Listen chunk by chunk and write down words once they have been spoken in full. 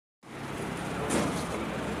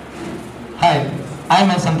Hi, I am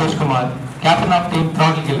Santosh Kumar, Captain of Team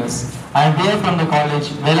Throttle Killers. I am here from the college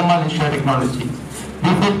Velammal Technology. We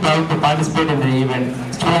feel proud to participate in the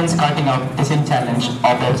event Students Karting Out Design Challenge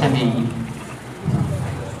of SMAE.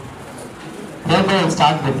 Here we will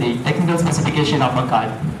start with the technical specification of a kart.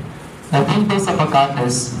 The wheelbase of a kart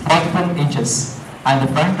is 41 inches and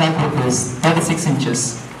the front drag width is 36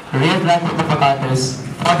 inches. Rear drag width of a kart is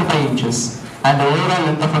 45 inches and the overall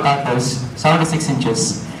length of a kart is 76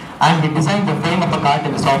 inches. And we designed the frame of a kart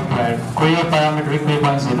in the software Creo Parametric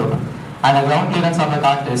 3.0 and the ground clearance of the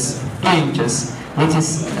kart is 2 inches, which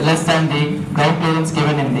is less than the ground clearance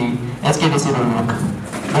given in the SKDC rulebook.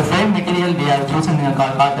 The frame material we have chosen in a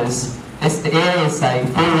kart is AISI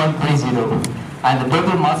 4130 and the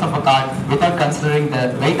total mass of a kart without considering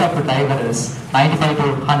the weight of the driver is 95 to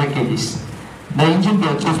 100 kgs. The engine we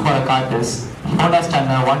have chosen for a kart is Honda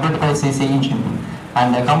Standard 125cc engine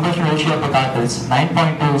and the compression ratio of a kart is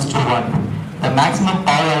 9.2:1. The maximum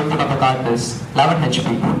power output of a kart is 11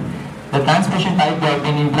 HP. The transmission type we have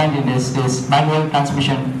been implanted is manual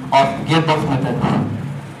transmission of gearbox method.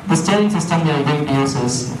 The steering system we are going to use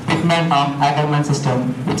is Pitman arm anchorment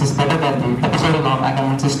system, which is better than the episodal arm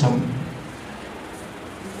anchorment system.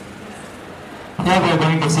 Here we are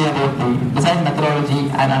going to see about the design methodology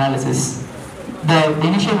and analysis. The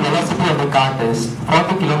initial velocity of the kart is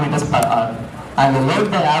 40 km per hour and the load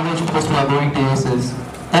by average force we are going to use is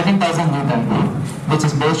 13,000 Newton, which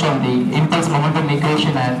is based on the impulse momentum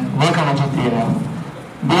equation and work energy theorem.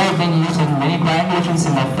 We have been using many triangulations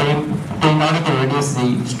in the frame in order to reduce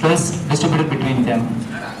the stress distributed between them.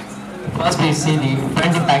 First we see the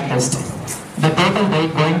front impact test. The total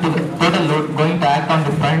weight total load going to act on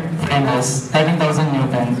the front frame is 13,000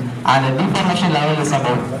 Newton and the deformation level is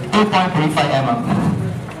about 2.35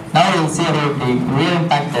 mm. Now we will see about the rear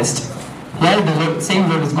impact test. Here the same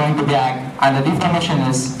load is going to be act and the deformation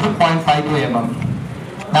is 2.52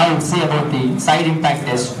 mm. Now we will see about the side impact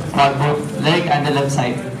test for both leg and the left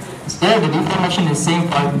side. Here the deformation is same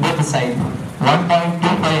for both the sides, 1.25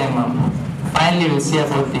 mm. Finally we will see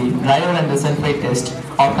about the driver and the self-weight test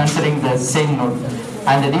of considering the same load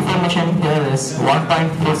and the deformation here is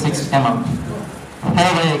 1.46 mm.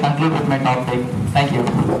 Here I conclude with my topic. Thank you.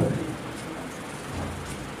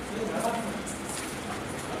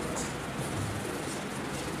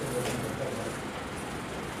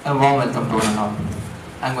 A warm welcome to one and all.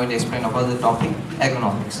 I am going to explain about the topic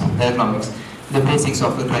ergonomics, the basics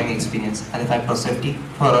of the driving experience and the factor of safety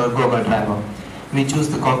for our go-kart driver. We choose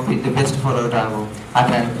the cockpit the best for our driver at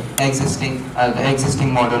an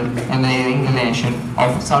existing model in the inclination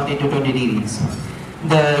of 70 to 20 degrees.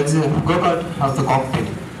 The go-kart of the cockpit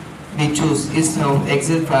we choose is now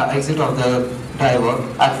exit of the driver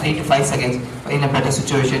at 3 to 5 seconds in a better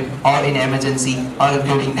situation or in emergency or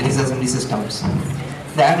during the disassembly systems.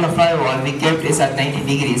 The angle of firewall we kept is at 90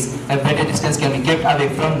 degrees. A better distance can be kept away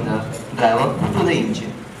from the driver to the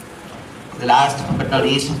engine. The last but not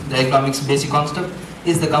least, the ergonomics basic concept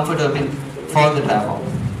is the comfortable for the driver.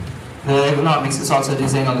 The ergonomics is also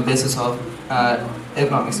designed on the basis of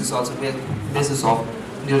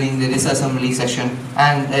during the disassembly session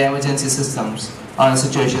and the emergency systems or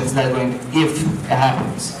situations that are going to, if it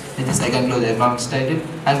happens. With this I conclude the ergonomics title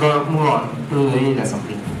and move on to the wheel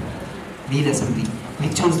assembly. Wheel assembly. We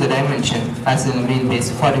choose the dimension as in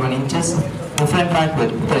wheelbase 41 inches, the front track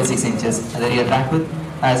width 36 inches, and the rear track width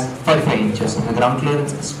as 45 inches. The ground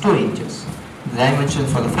clearance is 2 inches. The dimension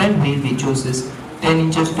for the front wheel we choose is 10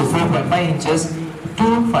 inches to 4.5 inches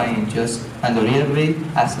to 5 inches, and the rear wheel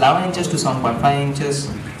as 11 inches to 7.5 inches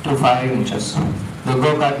to 5 inches. The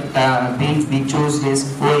go-kart wheel we choose is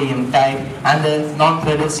OEM type and the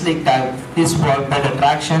non-threaded slick type is for better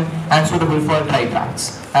traction and suitable for dry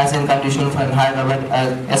tracks as in condition for Hyderabad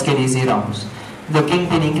SKDC rounds. The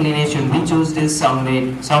kingpin inclination we choose is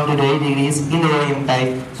 70 to 8 degrees in the OEM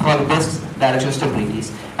type for the best direction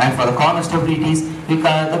stabilities, and for the corner stabilities the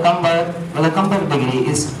comfort degree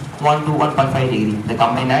is 1 to 1.5 degree. The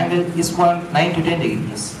combined angle is 9 to 10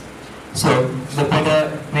 degrees. So the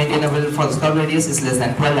better maintainable for the curb radius is less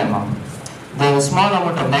than 12 mm. The small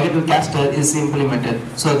amount of negative caster is implemented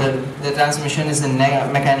so that the transmission is in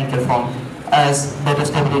mechanical form as better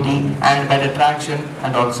stability and better traction,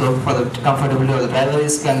 and also for the comfortability of the driver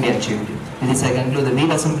can be achieved. With this I conclude the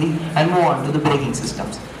wheel assembly and move on to the braking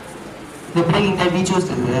systems. The braking type we choose is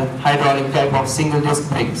the hydraulic type of single disc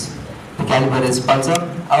brakes. The caliper is Pulsar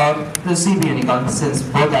or the CB Unicorn, since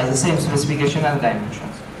both have the same specification and dimensions.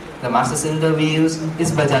 The master cylinder we use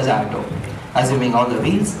is Bajaj Auto. Assuming all the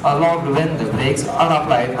wheels are locked when the brakes are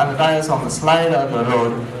applied and the tires on the slide or the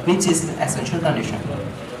road, which is an essential condition.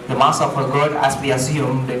 The mass of a God, as we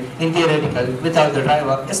assumed in theoretical without the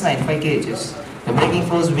driver, is 95 kgs. The braking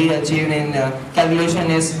force we achieved in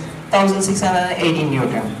calculation is 1680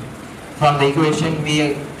 Newton. From the equation,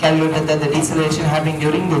 we calculated that the deceleration happening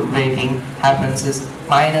during the braking happens is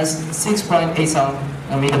minus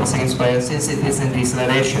 6.87 meter per second square, since it is in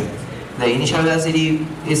deceleration. The initial velocity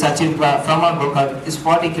is achieved from our go-kart is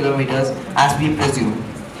 40 kilometers as we presume.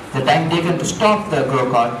 The time taken to stop the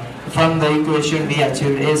go-kart from the equation we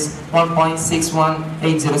achieved is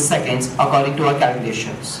 1.6180 seconds according to our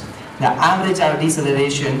calculations. The average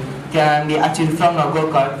deceleration can be achieved from our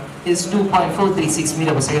go-kart is 2.436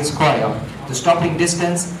 meter per second square. The stopping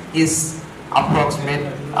distance is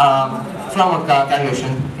approximate from a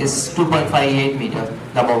calculation is 2.58 meters.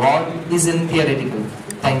 The above all is in theoretical.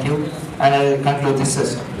 Thank you, and I will conclude this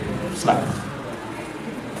slide.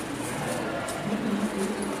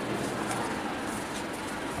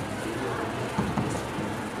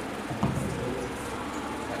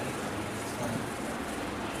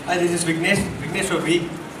 Hi, this is Vignesh Shobhi,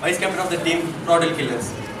 Vice Captain of the team Throttle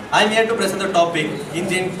Killers. I am here to present the topic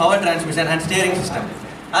engine, power transmission and steering system.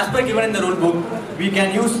 As per given in the rule book, we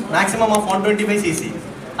can use maximum of 125 cc.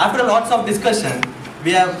 After lots of discussion,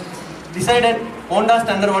 we have decided Honda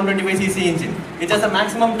standard 125 cc engine, which has a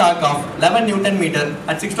maximum torque of 11 Newton meter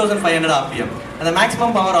at 6500 rpm and the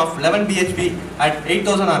maximum power of 11 bhp at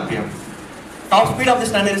 8000 rpm. Top speed of the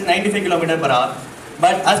standard is 95 km per hour.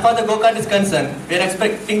 But as far as the go-kart is concerned, we are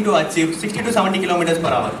expecting to achieve 60 to 70 km per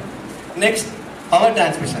hour. Next, power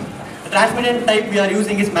transmission. The transmission type we are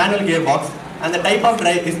using is manual gearbox and the type of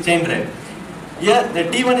drive is chain drive. Here, the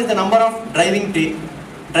T1 is the number of driving gear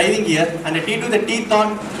and the T2 the teeth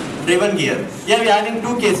on driven gear. Here we are having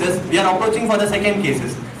two cases. We are approaching for the second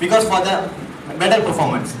cases because for the better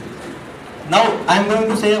performance. Now, I am going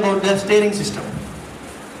to say about the steering system.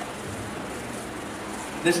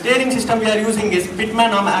 The steering system we are using is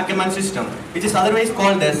Pitman-Ackermann system, which is otherwise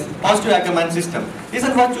called as positive Ackermann system.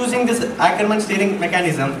 Reason for choosing this Ackermann steering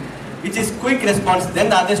mechanism, which is quick response than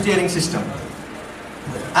the other steering system.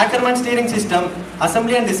 Ackermann steering system,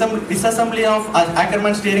 assembly and disassembly of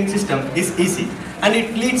Ackermann steering system is easy and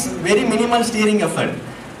it leads very minimal steering effort.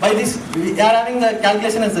 By this, we are having the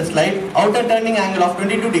calculation as a slide, outer turning angle of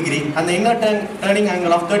 22 degree and the inner turning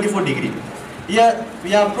angle of 34 degree. Here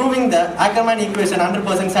we are proving the Ackermann equation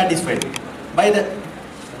 100% satisfied.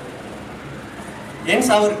 Hence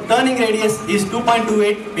our turning radius is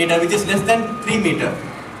 2.28 meter, which is less than 3 meter.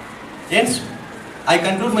 Hence I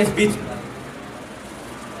conclude my speech.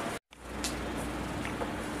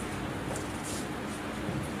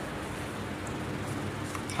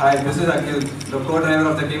 Hi, this is Akhil, the co-driver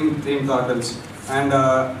of the team Throttles, and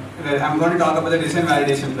I'm going to talk about the design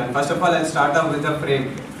validation plan. First of all, I'll start off with the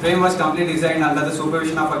frame. Frame was completely designed under the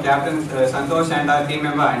supervision of our captain Santosh and our team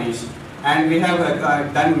member Anish. And we have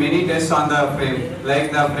done many tests on the frame,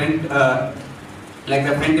 like the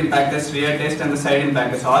front impact test, rear test, and the side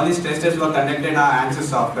impact test. All these tests were conducted in our ANSYS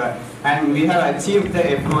software, and we have achieved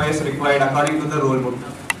the FOS required according to the rule book.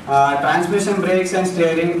 Transmission, brakes, and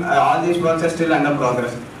steering, all these works are still under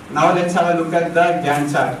progress. Now let's have a look at the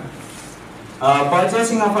Gantt chart.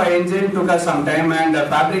 Purchasing of our engine took us some time, and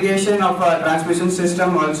fabrication of our transmission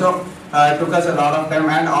system also took us a lot of time,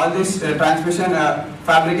 and all this transmission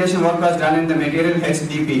fabrication work was done in the material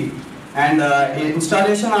HDP, and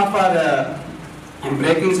installation of our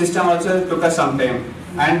braking system also took us some time,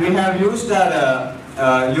 and we have used our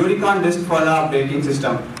Uricon disc for the braking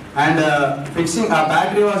system, and fixing our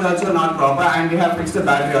battery was also not proper, and we have fixed the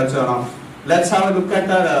battery also now. Let's have a look at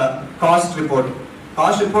our cost report.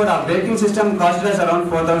 Cost report, our braking system costed us around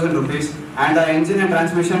 4,000 rupees and our engine and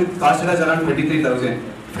transmission costed us around 23,000.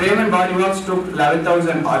 Frame and body works took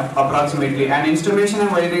 11,000 approximately, and installation and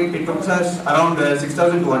wiring it took us around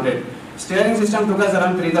 6,200. Steering system took us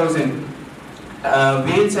around 3,000.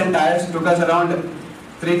 Wheels and tires took us around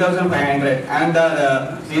 3,500, and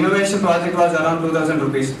the innovation project was around 2,000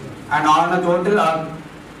 rupees. And on a total our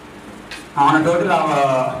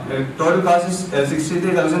total cost is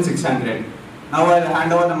 63,600. Now I'll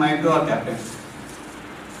hand over the mic to our captain.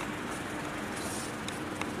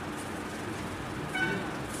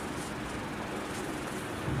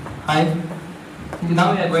 Hi.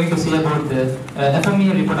 Now we are going to see about the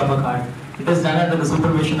FMEA report of a Kart. It is done under the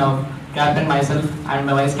supervision of captain, myself, and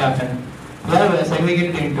my vice captain. Here we are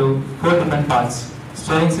segregated into 4 different parts: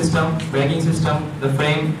 steering system, braking system, the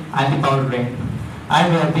frame, and the power train.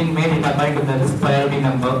 And we have been made it according to the risk priority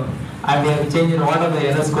number. And we have changed what are the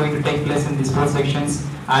errors going to take place in these 4 sections,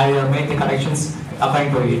 and we have made the corrections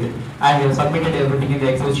according to it. And we have submitted everything in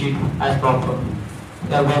the Excel sheet as proper.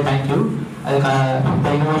 Thank you.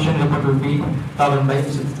 The innovation report will be talked by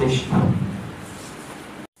Mr. Sitesh.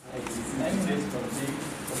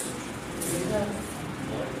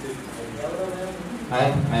 Hi,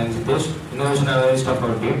 I am Sitesh, Innovation Analyst of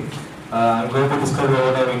our team. I am going to discuss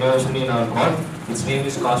about our innovation in our code. Its name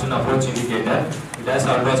is Caution Approach Indicator. It has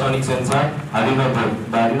ultrasonic sensor, Arduino board.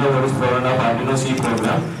 The Arduino board is proven of Arduino C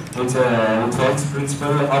program, which works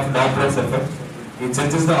principle of Doppler's effect. It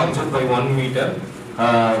senses the object by 1 meter.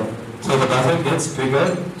 So the buzzer gets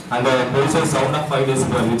triggered and produces sound of 5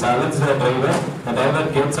 decibel, which alerts the driver. The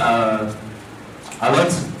driver gets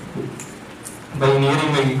alerts by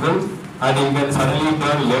nearing the vehicle, and you can suddenly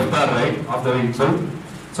turn left or right of the vehicle,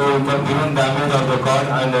 so you can prevent damage of the car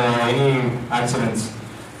and any accidents.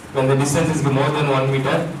 When the distance is more than 1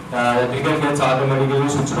 meter, the trigger gets automatically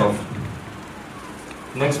switched off.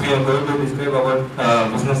 Next, we are going to describe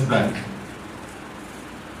about business plan.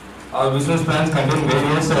 Our business plans contain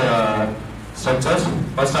various structures.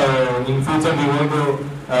 First, in future, we are going to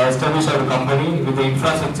establish our company with the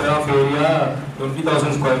infrastructure of area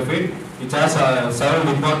 20,000 square feet, which has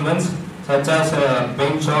several departments such as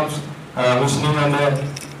paint shops, machining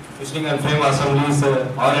and frame assemblies,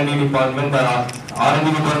 R&D department. R&D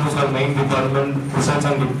department is our main department, research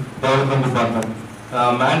and development department.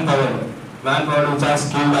 Manpower which has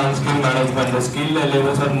skill and skill management. The skill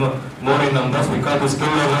levels are more in numbers because the skill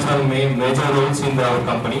levels are major roles in our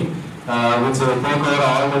company, which take over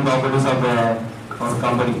all the properties of our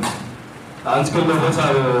company. Unskilled levels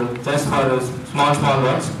are just for small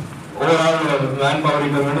works. Overall, manpower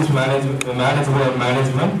requirement is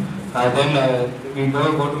management. Then we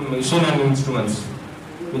go to machine and instruments,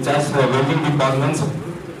 which has welding departments,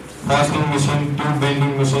 fastening machine, tube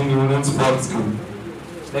bending machine, units, fork skill.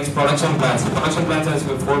 Next, production plans. Production plans has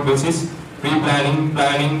 4 bases: pre-planning,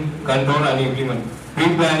 planning, control, and implement.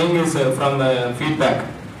 Pre-planning is from feedback.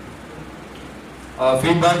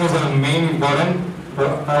 Feedback is main important.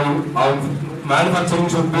 Our manufacturing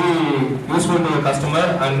should be useful to the customer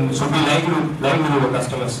and should be likely to the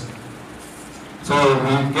customers. So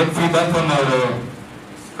we get feedback from our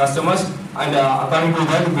customers, and according to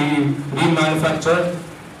that we remanufacture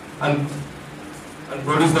and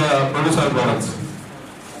produce our products.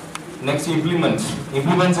 Next, implements.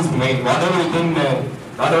 Implements is main. Whatever can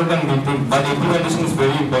we think, but implementation is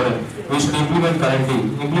very important. We should implement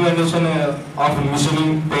correctly. Implementation of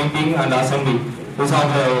machining, painting, and assembly is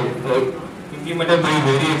implemented by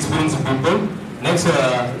very experienced people. Next,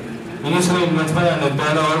 initial investment and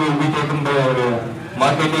turnover will be taken by our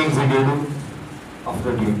marketing executive of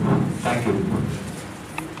the team. Thank you.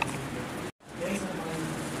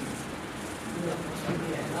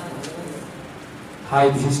 Hi,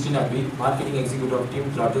 this is Tinabi, Marketing Executive of Team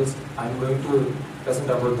Throttles. I am going to present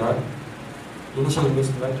about the initial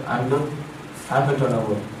investment and annual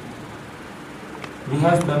turnover. We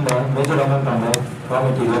have spent a major amount on the raw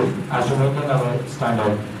material as to maintain our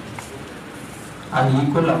standard, and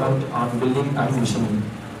equal amount on building and machining,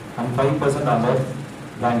 and 5% on the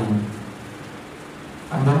branding.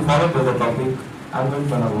 And then followed by the topic annual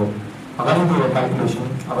turnover. According to our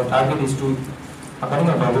calculation, our target is to, according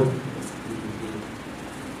to our target,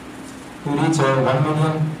 to reach 1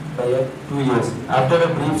 million by 2 years. After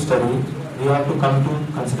a brief study, we have to come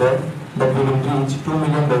to consider that we will reach 2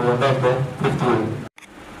 million by the end of the 5th year.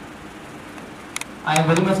 I am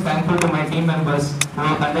very much thankful to my team members who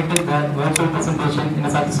have conducted the virtual presentation in a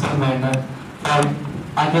successful manner. For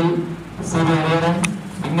Akhil, Surya,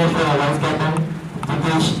 Vignesh, our Vice Captain,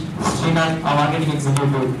 Pritesh, Srinath, our Marketing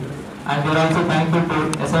Executive. And we are also thankful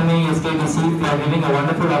to SMAE-SKDC for giving a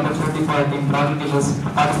wonderful opportunity for our team Round-SMAE-SKDC to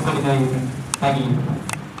participate in the event. Thank you.